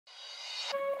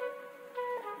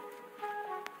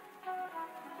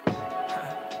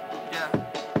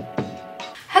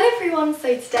everyone,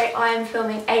 so today I am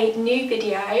filming a new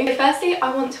video. So firstly,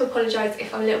 I want to apologise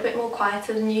if I'm a little bit more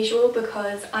quieter than usual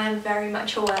because I am very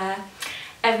much aware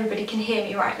everybody can hear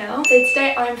me right now. So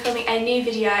today I'm filming a new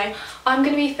video. I'm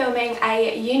going to be filming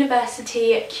a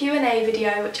university Q&A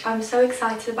video, which I'm so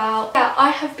excited about. Yeah,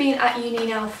 I have been at uni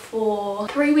now for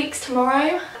 3 weeks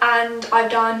tomorrow, and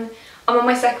I'm on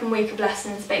my second week of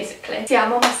lessons basically. So yeah,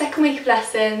 I'm on my second week of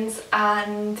lessons,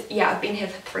 and yeah, I've been here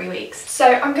for 3 weeks. So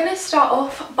I'm going to start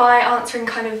off by answering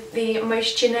kind of the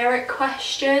most generic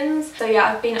questions. So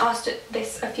yeah, I've been asked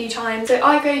this a few times. So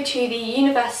I go to the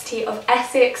University of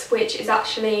Essex, which is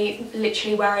actually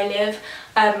literally where I live.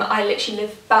 I literally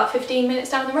live about 15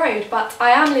 minutes down the road, but I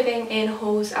am living in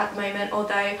halls at the moment,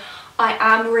 although I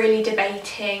am really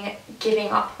debating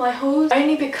giving up my halls,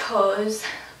 only because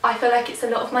I feel like it's a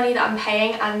lot of money that I'm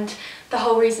paying, and the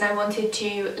whole reason I wanted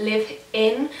to live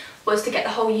in was to get the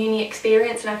whole uni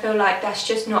experience, and I feel like that's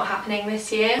just not happening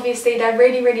this year. Obviously they're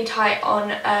really tight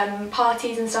on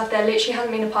parties and stuff. There literally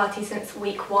hasn't been a party since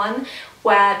week 1,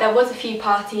 where there was a few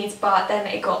parties, but then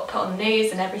it got put on the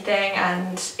news and everything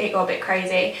and it got a bit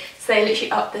crazy, so they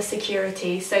literally upped the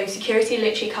security. So security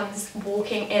literally comes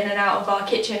walking in and out of our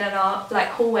kitchen and our like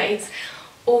hallways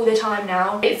all the time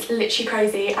now. It's literally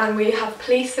crazy, and we have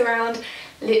police around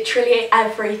literally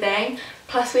everything.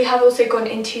 Plus we have also gone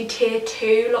into tier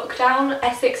 2 lockdown,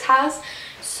 Essex has,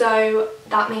 so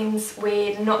that means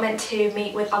we're not meant to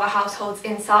meet with other households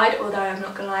inside, although I'm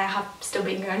not gonna lie, I have still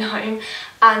been going home.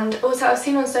 And also I've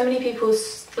seen on so many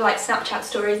people's like Snapchat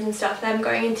stories and stuff, them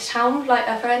going into town with like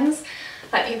their friends,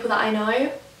 like people that I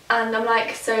know. And I'm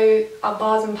like, so are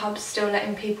bars and pubs still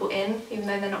letting people in even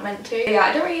though they're not meant to? So yeah,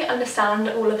 I don't really understand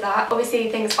all of that. Obviously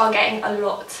things are getting a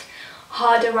lot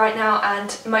harder right now,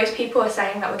 and most people are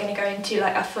saying that we're going to go into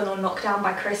like a full-on lockdown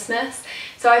by Christmas.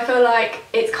 So I feel like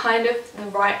it's kind of the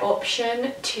right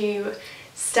option to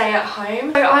stay at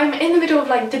home. So I'm in the middle of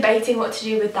like debating what to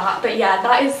do with that, but yeah,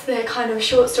 that is the kind of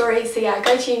short story. So yeah, I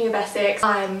go to uni of Essex,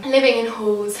 I'm living in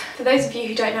halls. For those of you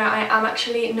who don't know, I am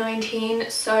actually 19,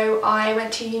 so I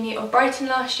went to uni of Brighton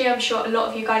last year. I'm sure a lot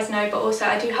of you guys know, but also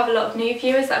I do have a lot of new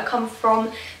viewers that have come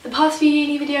from the past few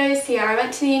uni videos. So yeah, I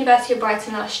went to the University of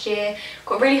Brighton last year,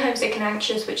 got really homesick and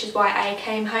anxious, which is why I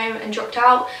came home and dropped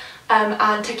out.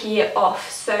 And took a year off,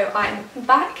 so I'm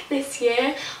back this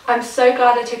year. I'm so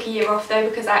glad I took a year off though,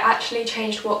 because I actually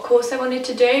changed what course I wanted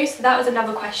to do. So that was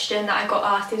another question that I got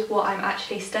asked, is what I'm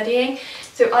actually studying.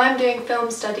 So I'm doing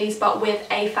film studies, but with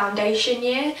a foundation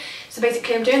year. So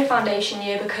basically I'm doing a foundation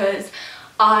year because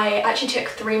I actually took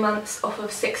 3 months off of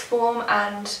sixth form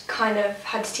and kind of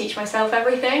had to teach myself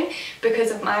everything because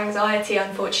of my anxiety,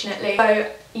 unfortunately. So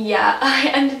yeah,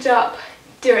 I ended up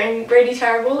doing really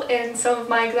terrible in some of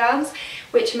my exams,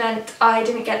 which meant I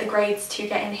didn't get the grades to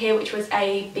get in here, which was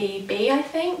a B, I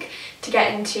think, to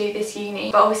get into this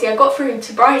uni. But obviously I got through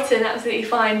to Brighton absolutely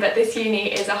fine, but this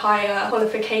uni is a higher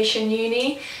qualification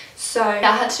uni. So yeah,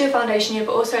 I had to do a foundation year,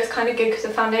 but also it's kind of good because the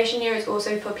foundation year is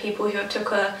also for people who have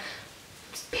took a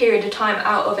period of time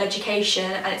out of education,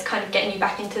 and it's kind of getting you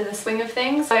back into the swing of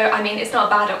things. So I mean, it's not a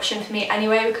bad option for me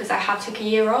anyway because I have took a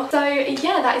year off. So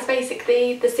yeah, that is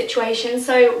basically the situation.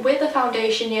 So with the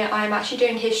foundation year, I'm actually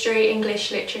doing history,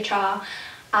 English, literature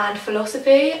and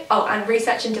philosophy, and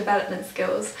research and development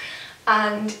skills.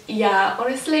 And yeah,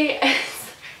 honestly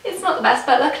it's not the best,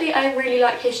 but luckily I really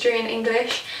like history and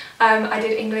English. I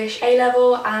did English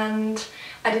A-level and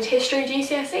I did history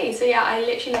GCSE, so yeah, I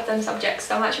literally love them subjects,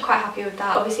 so I'm actually quite happy with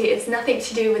that. Obviously it's nothing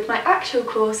to do with my actual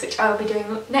course, which I will be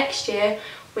doing next year,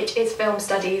 which is film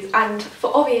studies, and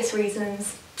for obvious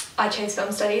reasons I chose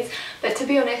film studies. But to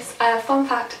be honest, fun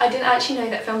fact, I didn't actually know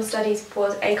that film studies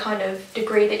was a kind of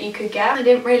degree that you could get. I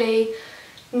didn't really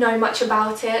know much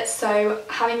about it, so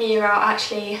having a year out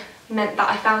actually meant that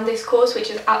I found this course, which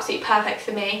is absolutely perfect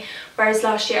for me, whereas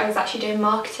last year I was actually doing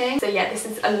marketing. So yeah, this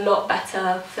is a lot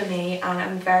better for me, and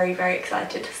I'm very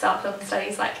excited to start film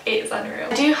studies. Like, it is unreal.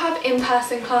 I do have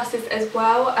in-person classes as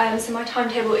well, so my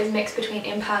timetable is mixed between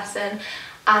in-person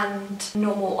and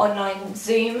normal online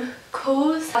Zoom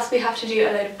calls. Plus we have to do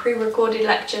a load of pre-recorded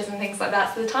lectures and things like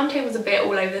that, so the timetable's a bit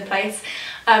all over the place,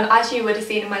 as you would have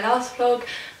seen in my last vlog.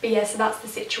 But yeah, so that's the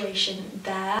situation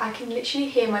there. I can literally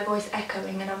hear my voice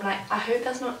echoing, and I'm like, I hope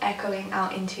that's not echoing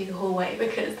out into the hallway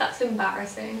because that's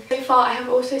embarrassing. So far I have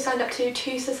also signed up to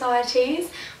 2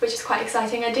 societies, which is quite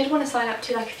exciting. I did want to sign up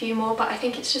to like a few more, but I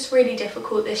think it's just really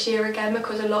difficult this year again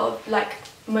because a lot of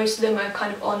most of them are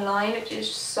kind of online, which is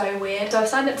just so weird. So I've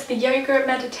signed up to the Yoga and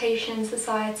Meditation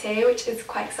Society, which is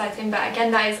quite exciting, but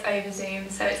again that is over Zoom,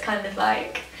 so it's kind of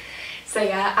like So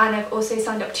yeah, and I've also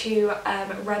signed up to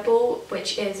Rebel,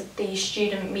 which is the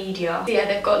student media. So yeah,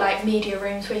 they've got like media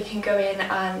rooms where you can go in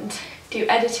and do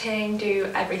editing,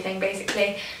 do everything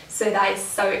basically. So that is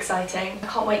so exciting. I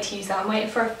can't wait to use that. I'm waiting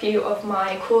for a few of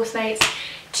my course mates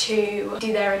to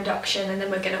do their induction, and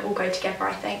then we're gonna all go together,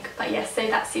 I think. But yes, so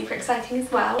that's super exciting as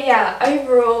well. Yeah,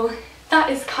 overall that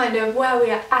is kind of where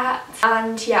we are at,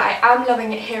 and yeah, I am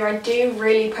loving it here. I do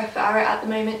really prefer it at the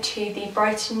moment to the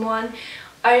Brighton one,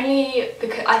 only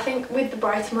because I think with the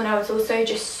Brighton one I was also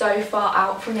just so far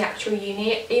out from the actual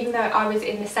uni. Even though I was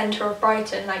in the centre of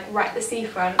Brighton, like right at the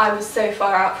seafront, I was so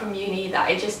far out from uni that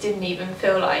I just didn't even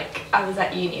feel like I was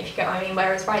at uni, if you get what I mean.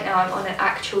 Whereas right now I'm on an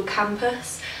actual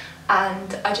campus,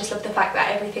 and I just love the fact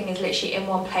that everything is literally in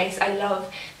one place. I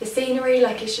love the scenery,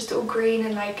 like it's just all green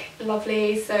and like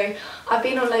lovely. So I've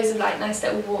been on loads of like nice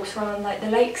little walks around like the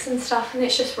lakes and stuff, and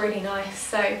it's just really nice.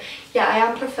 So yeah, I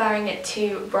am preferring it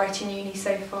to Brighton Uni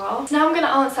so far. So now I'm going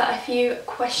to answer a few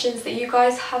questions that you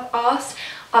guys have asked,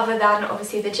 other than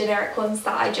obviously the generic ones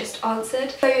that I just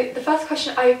answered. So the first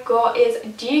question I've got is,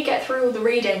 do you get through all the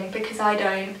reading? Because I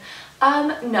don't.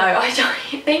 No, I don't.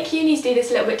 I think unis do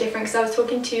this a little bit different, because I was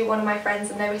talking to one of my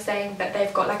friends and they were saying that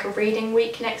they've got like a reading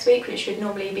week next week, which would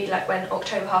normally be like when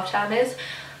October half term is,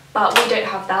 but we don't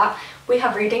have that. We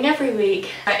have reading every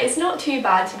week. It's not too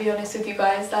bad, to be honest with you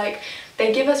guys. Like,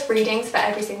 they give us readings for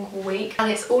every single week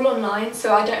and it's all online,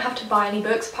 so I don't have to buy any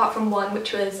books apart from one,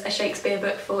 which was a Shakespeare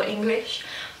book for English.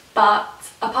 But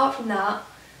apart from that,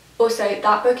 also,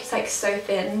 that book is like so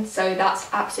thin, so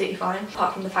that's absolutely fine,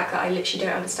 apart from the fact that I literally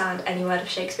don't understand any word of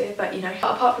Shakespeare, but you know.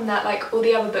 But apart from that, like all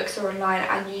the other books are online,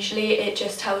 and usually it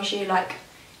just tells you like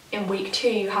in week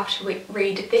 2 you have to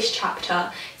read this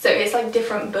chapter. So it's like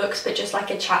different books, but just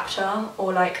like a chapter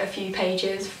or like a few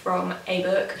pages from a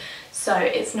book. So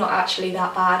it's not actually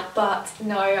that bad, but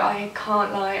no, I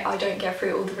can't lie, I don't get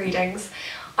through all the readings.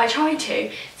 I try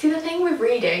to. See, the thing with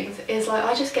readings is like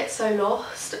I just get so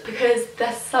lost because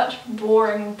they're such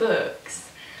boring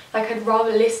books. Like, I'd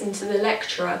rather listen to the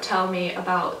lecturer tell me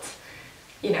about,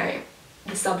 you know,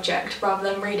 the subject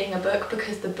rather than reading a book,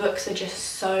 because the books are just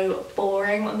so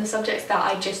boring on the subjects that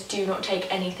I just do not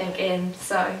take anything in.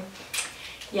 So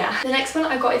yeah. The next one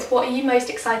I got is, what are you most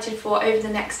excited for over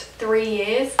the next 3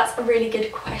 years? That's a really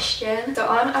good question. So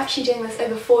I'm actually doing this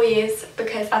over 4 years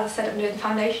because, as I said, I'm doing the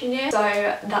foundation year.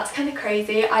 So that's kind of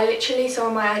crazy. I literally saw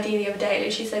my ID the other day, it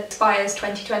literally said expires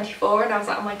 2024, and I was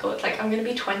like, oh my god, like I'm gonna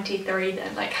be 23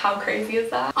 then. Like, how crazy is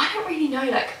that? I don't really know,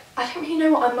 like I don't really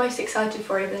know what I'm most excited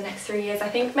for over the next 3 years. I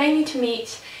think mainly to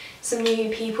meet some new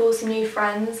people, some new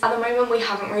friends. At the moment we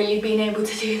haven't really been able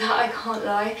to do that, I can't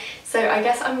lie. So I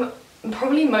guess I'm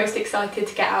probably most excited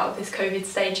to get out of this COVID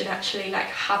stage and actually like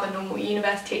have a normal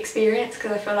university experience,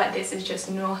 because I feel like this is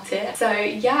just not it. So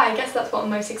yeah, I guess that's what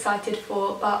I'm most excited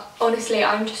for. But honestly,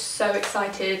 I'm just so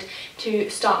excited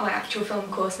to start my actual film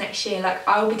course next year. Like,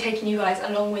 I will be taking you guys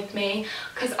along with me,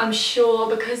 because I'm sure,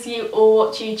 because you all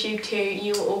watch YouTube too,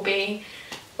 you will all be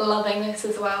loving this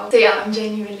as well. So yeah, I'm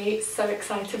genuinely so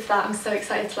excited for that. I'm so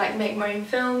excited to like make my own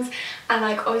films, and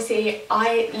like obviously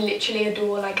I literally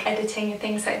adore like editing and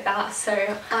things like that, so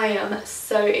I am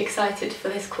so excited for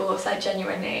this course. I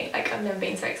genuinely, like, I've never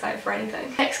been so excited for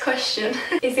anything. Next question.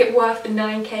 Is it worth the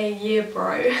 9k a year,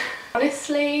 bro?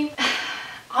 Honestly,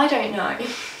 I don't know.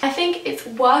 I think it's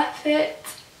worth it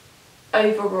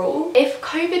overall. If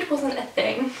COVID wasn't a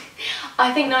thing,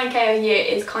 I think 9k a year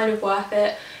is kind of worth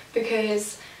it,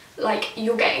 because like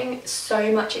you're getting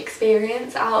so much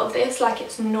experience out of this. Like,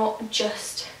 it's not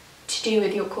just to do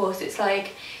with your course, it's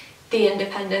like the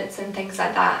independence and things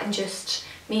like that, and just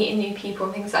meeting new people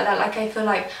and things like that. Like, I feel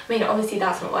like, I mean obviously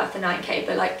that's not worth the 9k,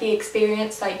 but like the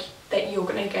experience like that you're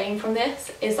gonna gain from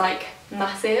this is like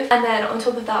massive. And then on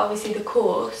top of that, obviously the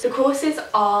courses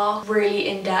are really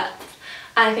in-depth,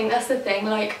 and I think that's the thing,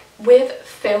 like with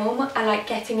film and like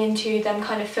getting into them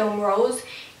kind of film roles,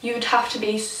 you'd have to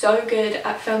be so good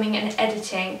at filming and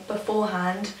editing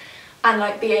beforehand and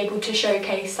like be able to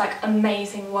showcase like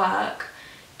amazing work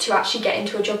to actually get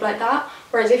into a job like that.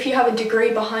 Whereas if you have a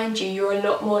degree behind you, you're a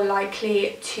lot more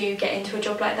likely to get into a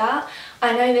job like that.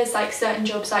 I know there's like certain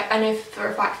jobs, like I know for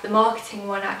a fact the marketing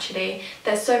one, actually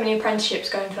there's so many apprenticeships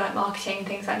going for like marketing and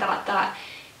things like that, that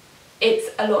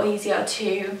it's a lot easier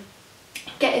to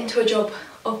get into a job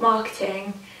of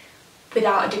marketing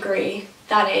without a degree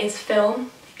than it is film,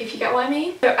 if you get what I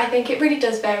mean. So I think it really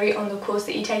does vary on the course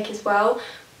that you take as well,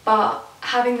 but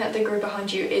having that degree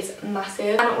behind you is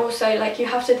massive. And also, like, you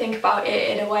have to think about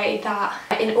it in a way that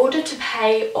in order to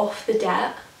pay off the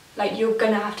debt, like, you're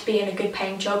gonna have to be in a good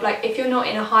paying job. Like, if you're not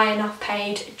in a high enough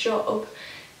paid job,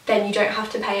 then you don't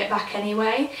have to pay it back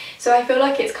anyway. So I feel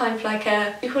like it's kind of like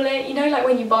a, you call it, you know, like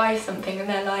when you buy something and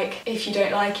they're like, if you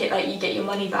don't like it, like you get your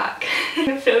money back.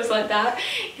 It feels like that,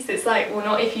 because it's like, well,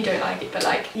 not if you don't like it, but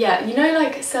like, yeah, you know,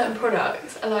 like certain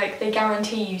products are like, they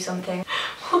guarantee you something.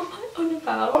 What am I on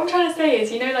about? What I'm trying to say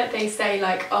is, you know, like they say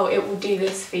like, oh, it will do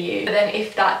this for you, but then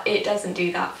if it doesn't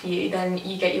do that for you, then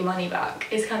you get your money back.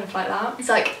 It's kind of like that. It's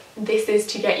like, this is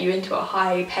to get you into a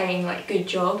high paying like good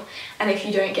job, and if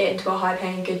you don't get into a high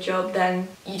paying good job, then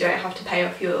you don't have to pay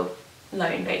off your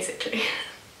loan basically.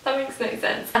 That makes no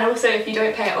sense. And also if you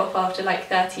don't pay it off after like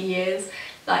 30 years,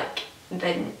 like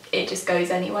then it just goes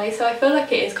anyway. So I feel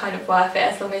like it is kind of worth it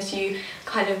as long as you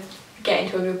kind of get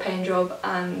into a good paying job.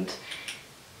 And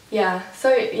yeah,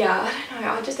 so yeah, I don't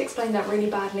know, I just explained that really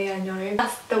badly, I know.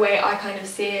 That's the way I kind of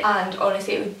see it, and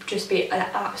honestly it would just be an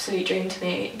absolute dream to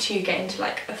me to get into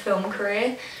like a film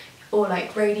career or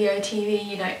like radio, TV,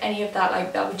 you know, any of that,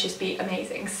 like that would just be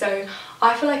amazing. So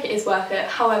I feel like it is worth it.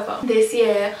 However, this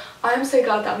year I am so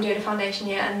glad that I'm doing a foundation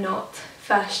year and not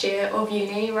first year of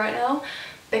uni right now,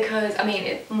 because I mean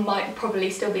it might probably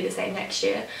still be the same next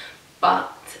year,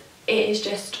 but it is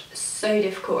just so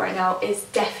difficult right now. It's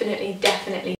definitely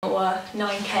not worth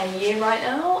 9k a year right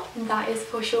now, that is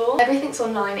for sure. Everything's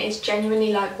online. It's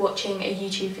genuinely like watching a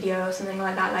YouTube video or something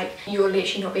like that. Like you're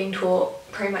literally not being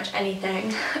taught pretty much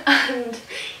anything, and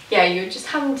yeah, you're just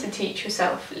having to teach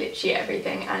yourself literally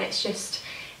everything, and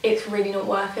it's really not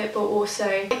worth it. But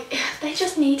also they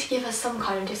just need to give us some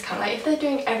kind of discount. Like if they're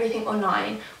doing everything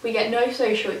online, we get no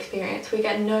social experience, we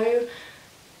get no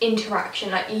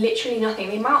interaction, like literally nothing.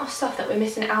 The amount of stuff that we're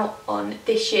missing out on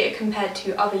this year compared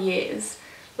to other years,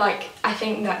 like I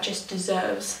think that just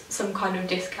deserves some kind of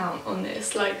discount on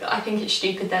this. Like I think it's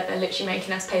stupid that they're literally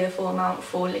making us pay the full amount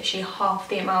for literally half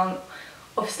the amount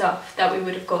of stuff that we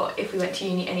would have got if we went to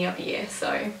uni any other year.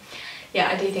 So yeah,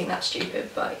 I do think that's stupid,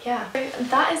 but yeah. So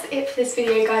that is it for this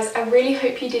video, guys. I really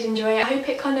hope you did enjoy it. I hope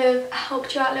it kind of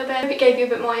helped you out a little bit. I hope it gave you a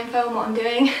bit more info on what I'm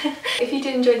doing. If you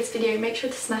did enjoy this video, make sure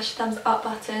to smash the thumbs up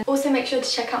button. Also make sure to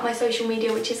check out my social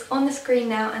media, which is on the screen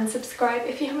now, and subscribe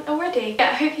if you haven't already.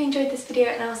 Yeah, I hope you enjoyed this video,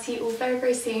 and I'll see you all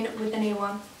very soon with a new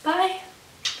one. Bye!